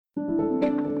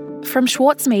From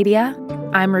Schwartz Media,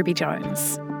 I'm Ruby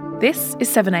Jones. This is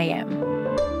 7am.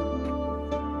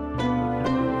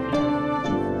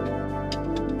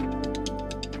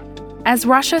 As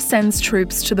Russia sends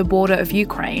troops to the border of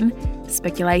Ukraine,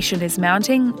 speculation is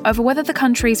mounting over whether the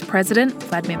country's president,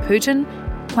 Vladimir Putin,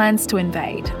 plans to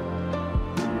invade.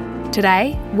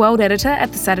 Today, world editor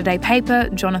at the Saturday paper,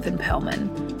 Jonathan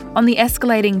Pearlman, on the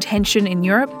escalating tension in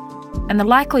Europe and the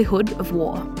likelihood of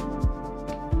war.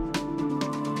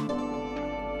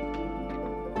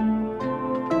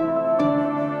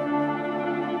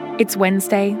 It's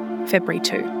Wednesday, February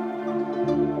 2.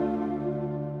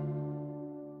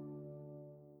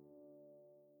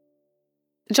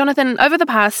 Jonathan, over the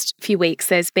past few weeks,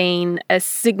 there's been a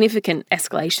significant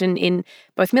escalation in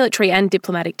both military and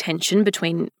diplomatic tension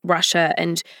between Russia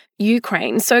and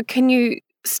Ukraine. So can you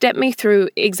step me through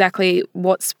exactly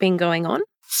what's been going on?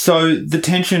 So the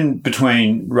tension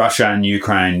between Russia and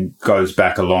Ukraine goes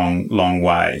back a long, long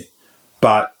way.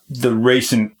 But the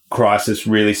recent crisis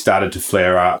really started to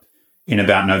flare up in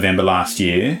about November last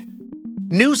year.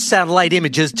 New satellite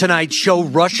images tonight show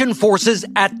Russian forces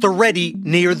at the ready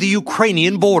near the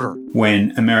Ukrainian border.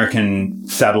 When American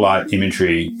satellite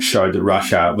imagery showed that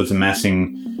Russia was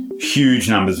amassing huge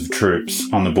numbers of troops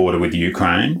on the border with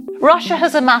Ukraine. Russia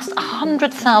has amassed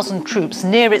 100,000 troops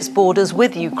near its borders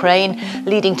with Ukraine,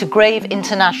 leading to grave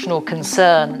international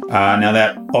concern. Now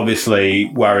that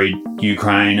obviously worried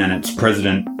Ukraine, and its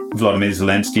president Volodymyr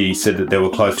Zelensky said that there were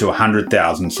close to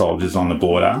 100,000 soldiers on the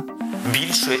border.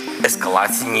 Більше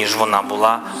ескалації, ніж вона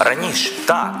була раніше.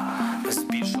 Так,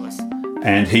 збільшилась.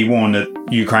 And he warned that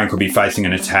Ukraine could be facing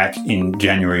an attack in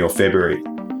January or February.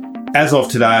 As of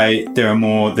today, there are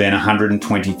more than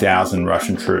 120,000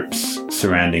 Russian troops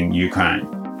surrounding Ukraine.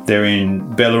 They're in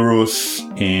Belarus,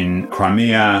 in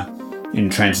Crimea, in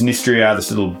Transnistria, this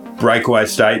little breakaway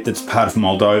state that's part of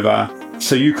Moldova.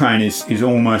 So Ukraine is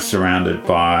almost surrounded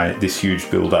by this huge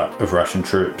build-up of Russian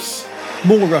troops.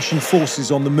 More Russian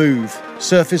forces on the move.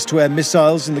 Surface-to-air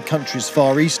missiles in the country's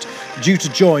far east, due to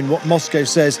join what Moscow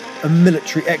says are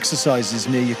military exercises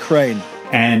near Ukraine.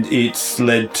 And it's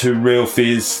led to real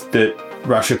fears that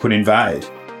Russia could invade.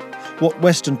 What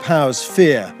Western powers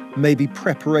fear may be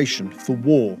preparation for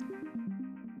war.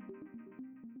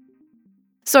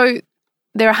 So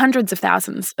there are hundreds of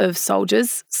thousands of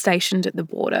soldiers stationed at the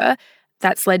border.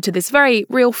 That's led to this very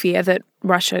real fear that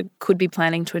Russia could be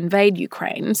planning to invade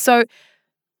Ukraine. So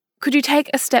could you take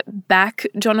a step back,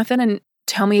 Jonathan, and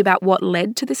tell me about what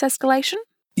led to this escalation?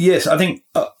 Yes, I think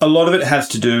a lot of it has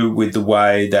to do with the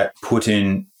way that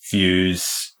Putin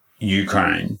views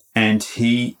Ukraine. And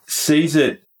he sees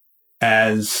it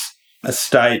as a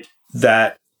state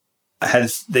that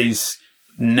has these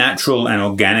natural and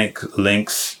organic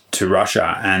links to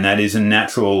Russia, and that is a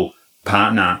natural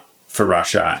partner for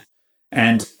Russia.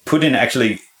 And Putin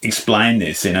actually explained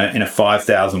this in a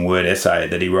 5,000-word essay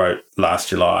that he wrote last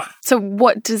July. So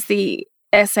what does the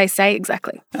essay say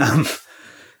exactly?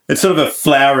 It's sort of a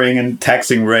flowering and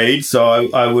taxing read, so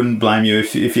I wouldn't blame you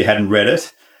if you hadn't read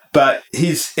it. But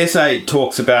his essay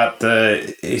talks about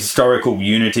the historical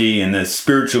unity and the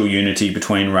spiritual unity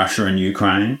between Russia and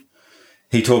Ukraine.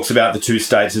 He talks about the two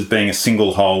states as being a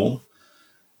single whole.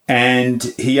 And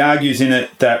he argues in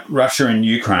it that Russia and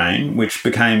Ukraine, which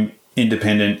became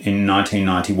independent in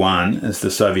 1991 as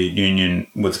the Soviet Union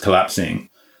was collapsing,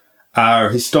 are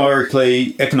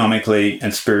historically, economically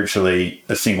and spiritually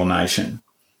a single nation,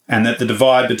 and that the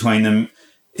divide between them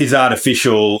is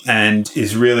artificial and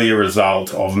is really a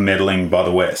result of meddling by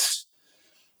the West.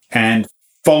 And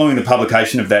following the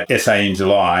publication of that essay in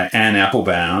July, Anne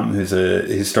Applebaum, who's a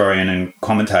historian and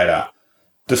commentator,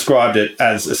 described it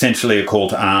as essentially a call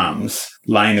to arms,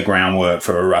 laying the groundwork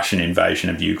for a Russian invasion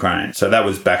of Ukraine. So that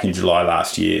was back in July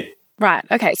last year. Right.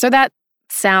 Okay. So that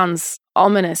sounds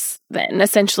ominous then.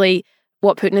 Essentially,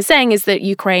 what Putin is saying is that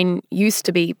Ukraine used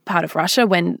to be part of Russia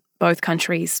when both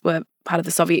countries were part of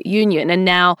the Soviet Union, and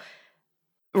now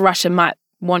Russia might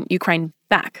want Ukraine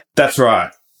back. That's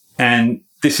right. And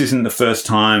this isn't the first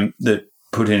time that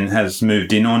Putin has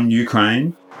moved in on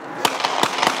Ukraine.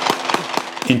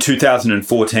 In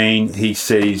 2014, he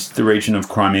seized the region of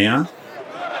Crimea.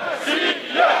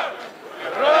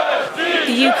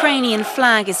 The Ukrainian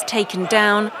flag is taken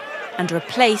down and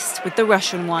replaced with the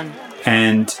Russian one.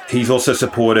 And he's also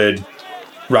supported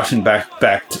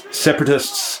Russian-backed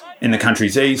separatists in the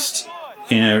country's east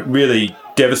in a really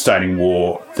devastating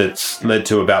war that's led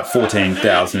to about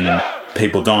 14,000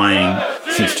 people dying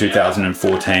since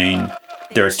 2014.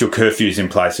 There are still curfews in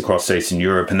place across Eastern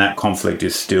Europe, and that conflict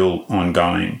is still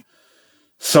ongoing.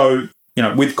 So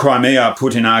with Crimea,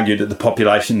 Putin argued that the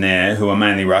population there, who are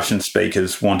mainly Russian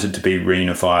speakers, wanted to be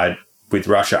reunified with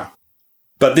Russia.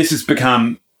 But this has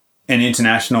become an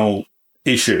international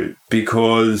issue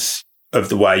because of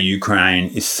the way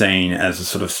Ukraine is seen as a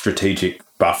sort of strategic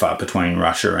buffer between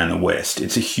Russia and the West.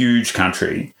 It's a huge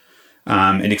country.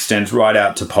 It extends right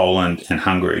out to Poland and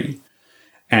Hungary.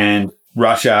 And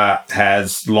Russia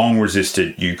has long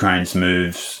resisted Ukraine's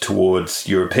moves towards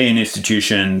European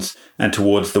institutions and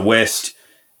towards the West,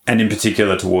 and in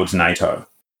particular towards NATO.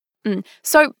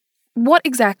 So what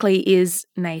exactly is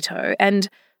NATO, and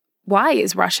why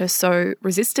is Russia so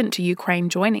resistant to Ukraine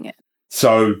joining it?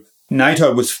 So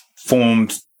NATO was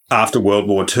formed after World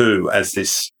War II as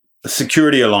this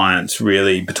security alliance,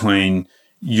 really, between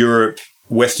Europe,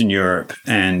 Western Europe,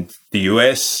 and the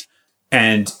US.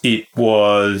 And it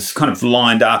was kind of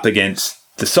lined up against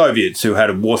the Soviets, who had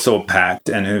a Warsaw Pact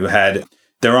and who had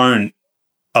their own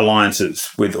alliances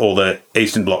with all the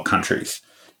Eastern Bloc countries.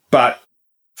 But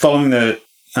following the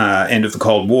end of the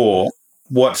Cold War,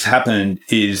 what's happened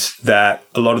is that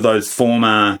a lot of those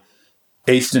former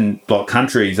Eastern Bloc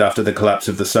countries, after the collapse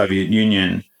of the Soviet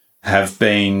Union, have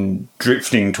been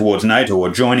drifting towards NATO or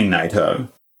joining NATO.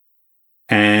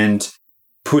 And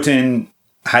Putin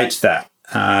hates that.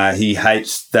 He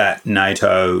hates that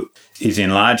NATO is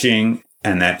enlarging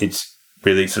and that it's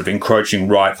really sort of encroaching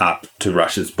right up to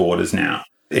Russia's borders now.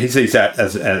 He sees that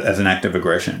as an act of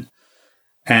aggression.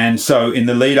 And so in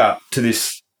the lead up to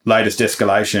this latest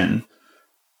escalation,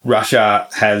 Russia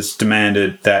has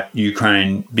demanded that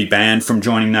Ukraine be banned from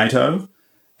joining NATO,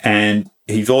 and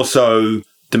he's also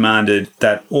demanded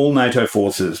that all NATO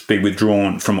forces be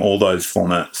withdrawn from all those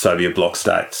former Soviet bloc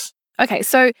states. Okay,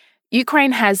 so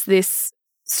Ukraine has this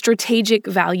strategic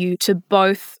value to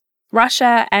both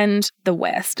Russia and the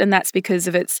West, and that's because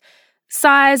of its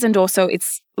size and also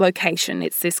its location.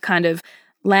 It's this kind of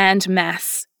land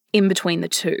mass in between the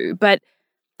two. But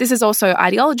this is also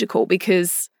ideological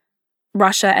because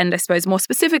Russia, and I suppose more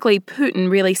specifically Putin,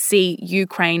 really see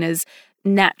Ukraine as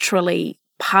naturally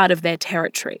part of their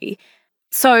territory.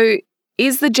 So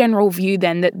is the general view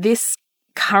then that this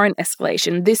current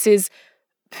escalation, this is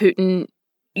Putin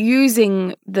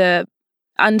using the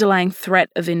underlying threat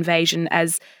of invasion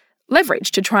as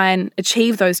leverage to try and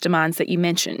achieve those demands that you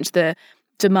mentioned, the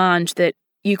demand that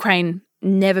Ukraine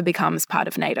never becomes part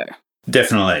of NATO?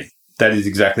 Definitely. That is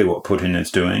exactly what Putin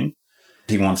is doing.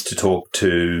 He wants to talk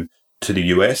to the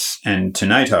US and to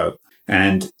NATO,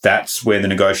 and that's where the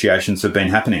negotiations have been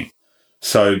happening.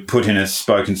 So Putin has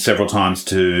spoken several times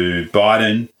to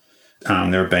Biden.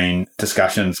 There have been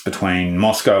discussions between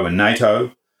Moscow and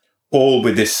NATO, all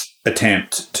with this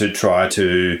attempt to try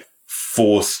to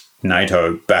force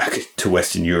NATO back to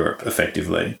Western Europe,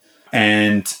 effectively.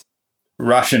 And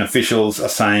Russian officials are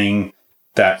saying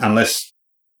that unless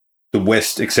the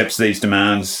West accepts these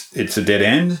demands, it's a dead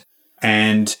end.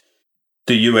 And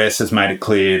the US has made it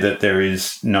clear that there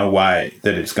is no way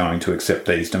that it's going to accept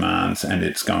these demands, and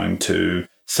it's going to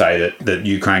say that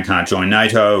Ukraine can't join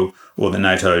NATO, or the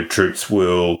NATO troops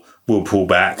will pull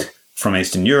back from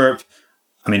Eastern Europe.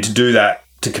 I mean, to do that,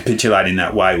 to capitulate in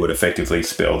that way would effectively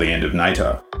spell the end of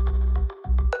NATO.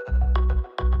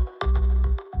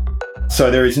 So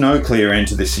there is no clear end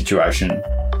to this situation.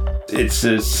 It's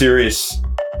a serious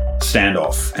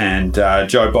standoff, and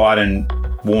Joe Biden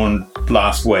warned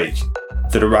last week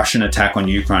that a Russian attack on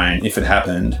Ukraine, if it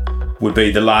happened, would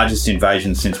be the largest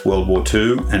invasion since World War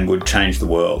II and would change the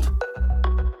world.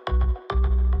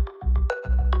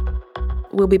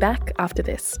 We'll be back after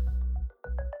this.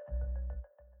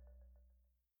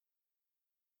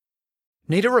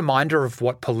 Need a reminder of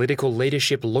what political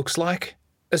leadership looks like?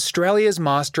 Australia's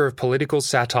master of political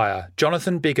satire,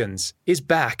 Jonathan Biggins, is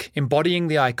back embodying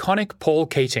the iconic Paul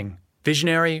Keating,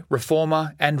 visionary,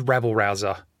 reformer and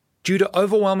rabble-rouser. Due to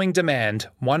overwhelming demand,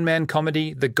 one-man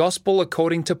comedy The Gospel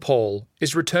According to Paul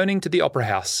is returning to the Opera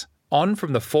House, on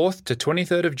from the 4th to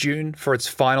 23rd of June for its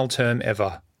final term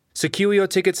ever. Secure your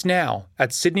tickets now at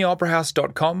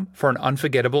sydneyoperahouse.com for an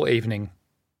unforgettable evening.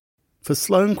 For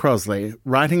Sloane Crosley,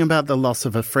 writing about the loss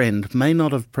of a friend may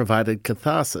not have provided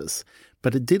catharsis,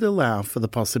 but it did allow for the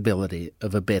possibility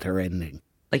of a better ending.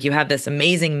 Like, you have this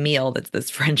amazing meal that's this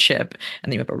friendship,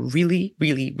 and then you have a really,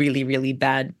 really, really, really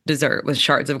bad dessert with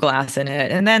shards of glass in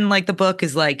it. And then, like, the book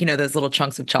is like, those little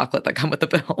chunks of chocolate that come with the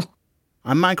bill.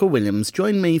 I'm Michael Williams.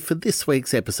 Join me for this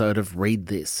week's episode of Read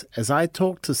This as I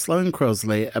talk to Sloane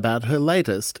Crosley about her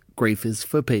latest, Grief is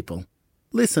for People.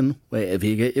 Listen wherever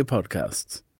you get your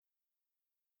podcasts.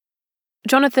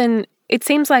 Jonathan, it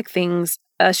seems like things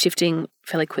are shifting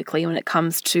fairly quickly when it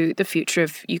comes to the future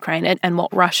of Ukraine and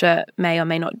what Russia may or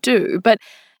may not do. But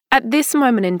at this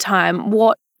moment in time,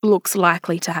 what looks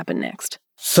likely to happen next?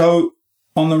 So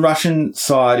on the Russian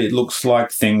side, it looks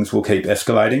like things will keep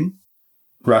escalating.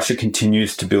 Russia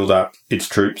continues to build up its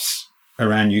troops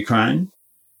around Ukraine,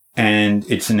 and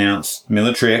it's announced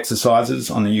military exercises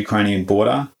on the Ukrainian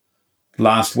border.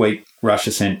 Last week,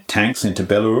 Russia sent tanks into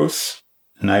Belarus,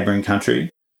 a neighbouring country.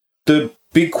 The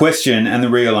big question and the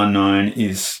real unknown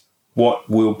is what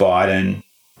will Biden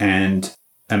and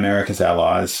America's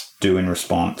allies do in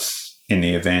response in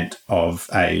the event of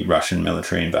a Russian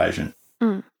military invasion?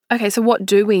 Okay, so what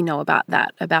do we know about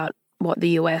that, about what the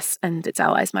US and its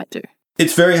allies might do?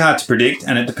 It's very hard to predict,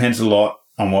 and it depends a lot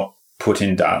on what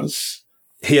Putin does.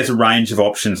 He has a range of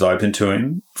options open to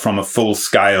him, from a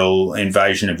full-scale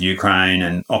invasion of Ukraine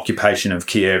and occupation of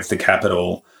Kiev, the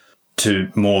capital, to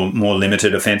more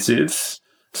limited offensives,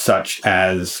 such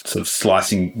as sort of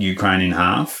slicing Ukraine in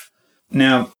half.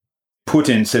 Now,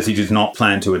 Putin says he does not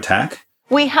plan to attack.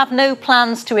 We have no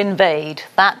plans to invade.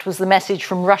 That was the message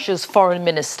from Russia's foreign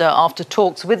minister after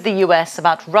talks with the US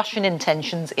about Russian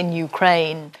intentions in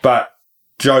Ukraine. But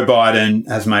Joe Biden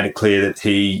has made it clear that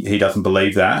he doesn't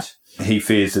believe that. He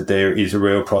fears that there is a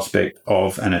real prospect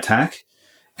of an attack.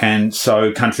 And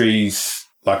so countries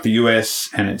like the US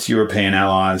and its European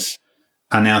allies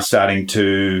are now starting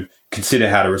to consider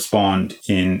how to respond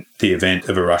in the event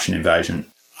of a Russian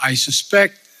invasion. I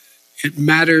suspect it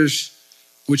matters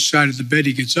which side of the bed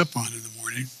he gets up on in the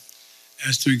morning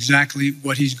as to exactly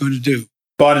what he's going to do.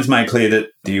 Biden's made clear that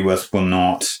the US will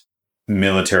not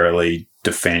militarily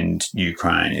defend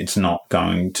Ukraine. It's not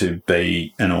going to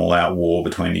be an all-out war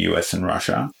between the US and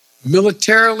Russia.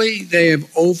 Militarily, they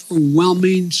have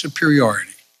overwhelming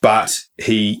superiority. But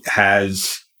he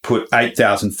has put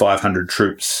 8,500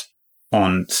 troops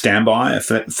on standby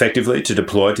effectively to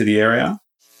deploy to the area.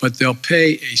 But they'll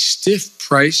pay a stiff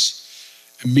price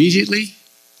immediately,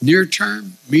 near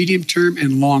term, medium term,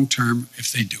 and long term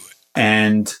if they do it.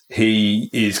 And he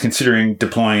is considering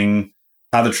deploying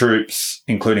other troops,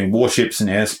 including warships and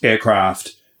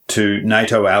aircraft, to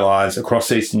NATO allies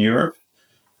across Eastern Europe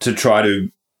to try to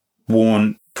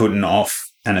warn Putin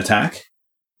off an attack.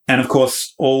 And of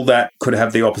course, all that could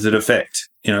have the opposite effect.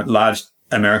 You know, large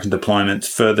American deployments,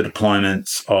 further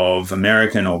deployments of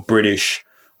American or British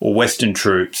or Western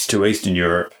troops to Eastern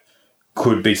Europe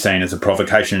could be seen as a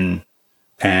provocation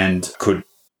and could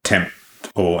tempt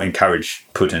or encourage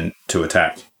Putin to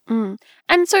attack. And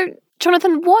so,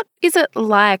 Jonathan, what is it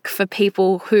like for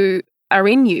people who are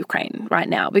in Ukraine right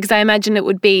now? Because I imagine it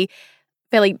would be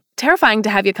fairly terrifying to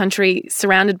have your country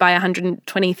surrounded by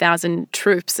 120,000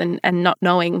 troops and not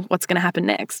knowing what's going to happen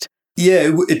next.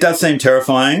 Yeah, it does seem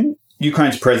terrifying.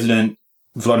 Ukraine's president,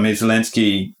 Volodymyr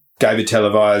Zelensky, gave a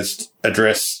televised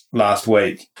address last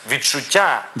week.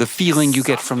 The feeling you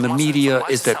get from the media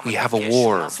is that we have a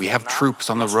war, we have troops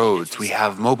on the roads, we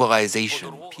have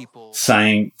mobilization. People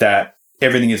saying that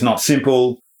everything is not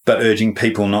simple, but urging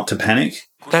people not to panic.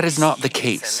 That is not the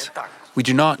case. We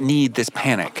do not need this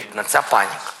panic.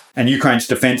 And Ukraine's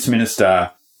defence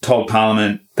minister told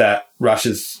Parliament that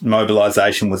Russia's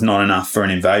mobilisation was not enough for an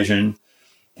invasion.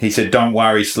 He said, "Don't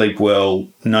worry, sleep well,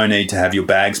 no need to have your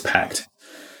bags packed."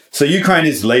 So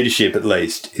Ukraine's leadership, at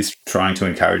least, is trying to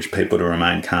encourage people to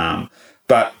remain calm.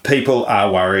 But people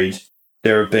are worried.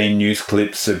 There have been news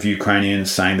clips of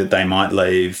Ukrainians saying that they might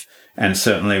leave, and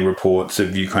certainly reports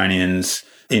of Ukrainians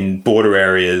in border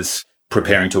areas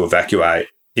preparing to evacuate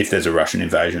if there's a Russian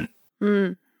invasion.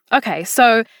 Okay,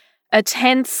 so a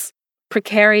tense,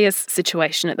 precarious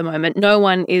situation at the moment. No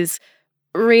one is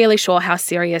really sure how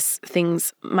serious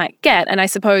things might get. And I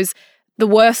suppose the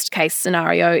worst case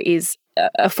scenario is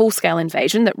a full-scale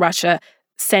invasion, that Russia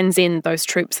sends in those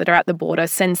troops that are at the border,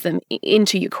 sends them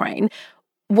into Ukraine.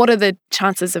 What are the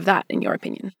chances of that, in your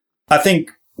opinion? I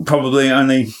think probably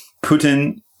only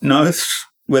Putin knows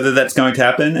whether that's going to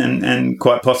happen, and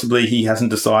quite possibly he hasn't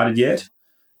decided yet.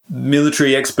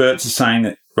 Military experts are saying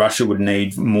that Russia would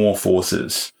need more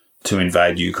forces to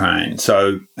invade Ukraine.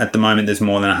 So at the moment there's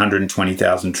more than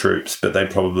 120,000 troops, but they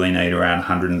probably need around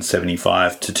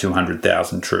 175 to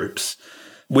 200,000 troops,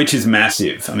 which is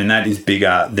massive. I mean, that is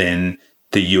bigger than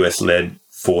the US-led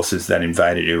forces that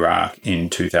invaded Iraq in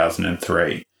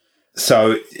 2003.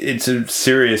 So it's a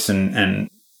serious and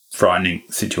frightening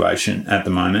situation at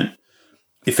the moment.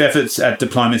 If efforts at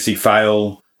diplomacy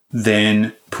fail,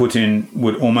 then Putin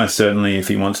would almost certainly, if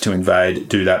he wants to invade,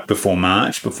 do that before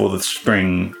March, before the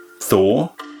spring thaw.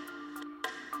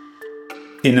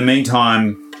 In the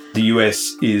meantime, the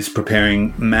US is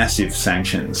preparing massive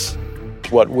sanctions.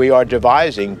 What we are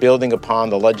devising, building upon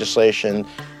the legislation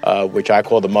which I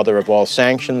call the mother of all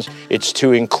sanctions. It's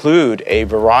to include a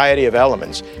variety of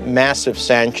elements, massive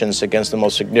sanctions against the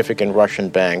most significant Russian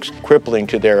banks, crippling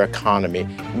to their economy,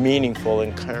 meaningful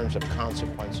in terms of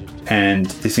consequences. And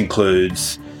this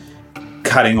includes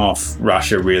cutting off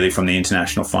Russia really from the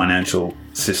international financial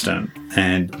system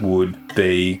and would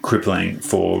be crippling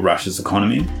for Russia's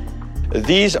economy.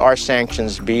 These are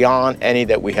sanctions beyond any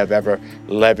that we have ever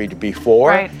levied before,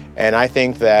 right. And I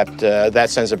think that that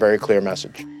sends a very clear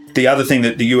message. The other thing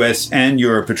that the US and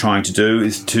Europe are trying to do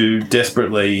is to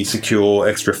desperately secure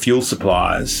extra fuel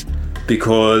supplies,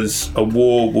 because a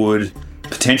war would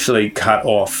potentially cut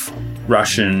off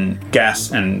Russian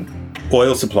gas and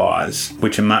oil supplies,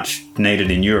 which are much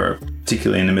needed in Europe,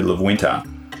 particularly in the middle of winter.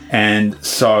 And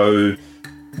so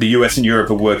the US and Europe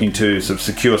are working to sort of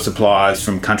secure supplies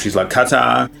from countries like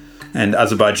Qatar and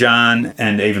Azerbaijan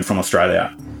and even from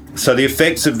Australia. So the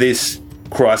effects of this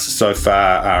crisis so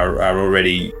far are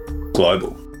already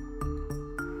global.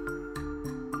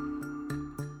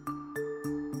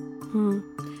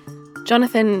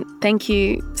 Jonathan, thank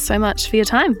you so much for your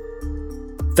time.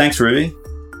 Thanks, Ruby.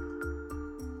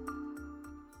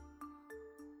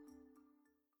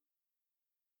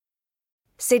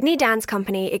 Sydney Dance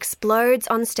Company explodes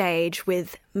on stage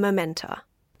with Momenta.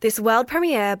 This world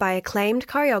premiere by acclaimed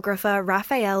choreographer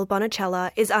Raffaele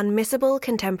Bonacella is unmissable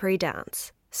contemporary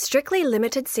dance. Strictly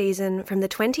limited season from the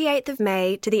 28th of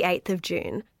May to the 8th of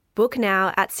June. Book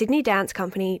now at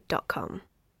sydneydancecompany.com.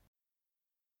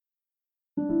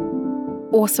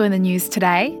 Also in the news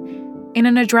today, in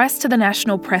an address to the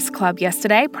National Press Club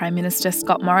yesterday, Prime Minister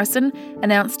Scott Morrison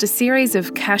announced a series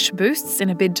of cash boosts in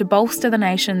a bid to bolster the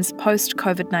nation's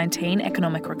post-COVID-19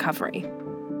 economic recovery.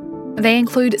 They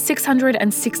include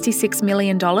 $666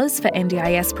 million for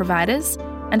NDIS providers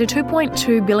and a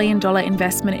 $2.2 billion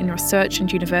investment in research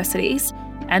and universities,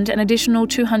 and an additional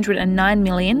 $209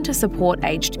 million to support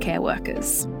aged care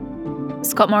workers.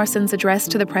 Scott Morrison's address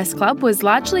to the Press Club was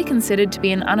largely considered to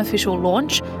be an unofficial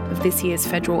launch of this year's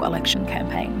federal election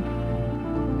campaign.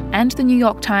 And the New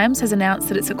York Times has announced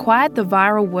that it's acquired the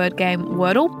viral word game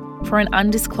Wordle for an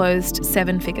undisclosed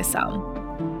seven-figure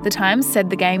sum. The Times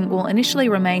said the game will initially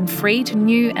remain free to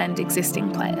new and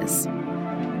existing players.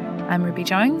 I'm Ruby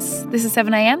Jones. This is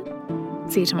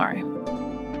 7am. See you tomorrow.